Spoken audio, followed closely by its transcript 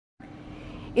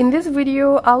In this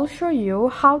video, I'll show you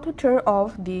how to turn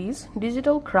off this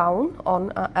digital crown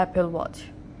on an Apple Watch.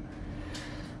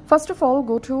 First of all,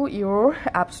 go to your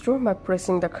App Store by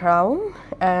pressing the crown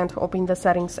and open the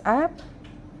Settings app.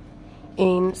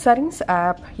 In Settings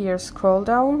app, here scroll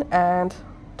down and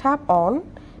tap on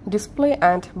Display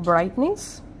and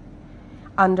Brightness.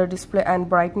 Under Display and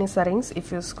Brightness settings,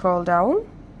 if you scroll down,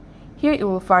 here you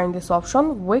will find this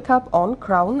option, Wake Up on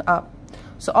Crown Up.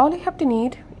 So all you have to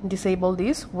need, disable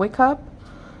this Wake Up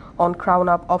on Crown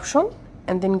Up option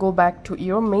and then go back to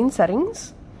your main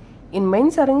settings. In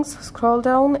main settings, scroll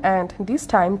down and this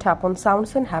time tap on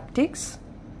Sounds and Haptics,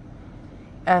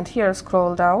 and here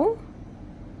scroll down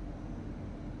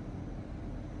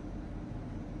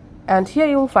and here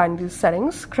you will find these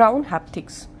settings, Crown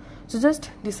Haptics. So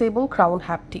just disable Crown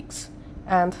Haptics,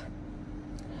 and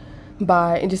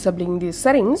by disabling these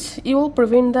settings, you will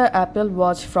prevent the Apple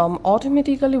Watch from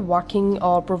automatically working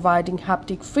or providing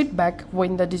haptic feedback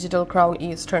when the digital crown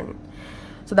is turned.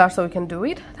 So that's how you can do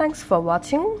it. Thanks for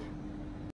watching.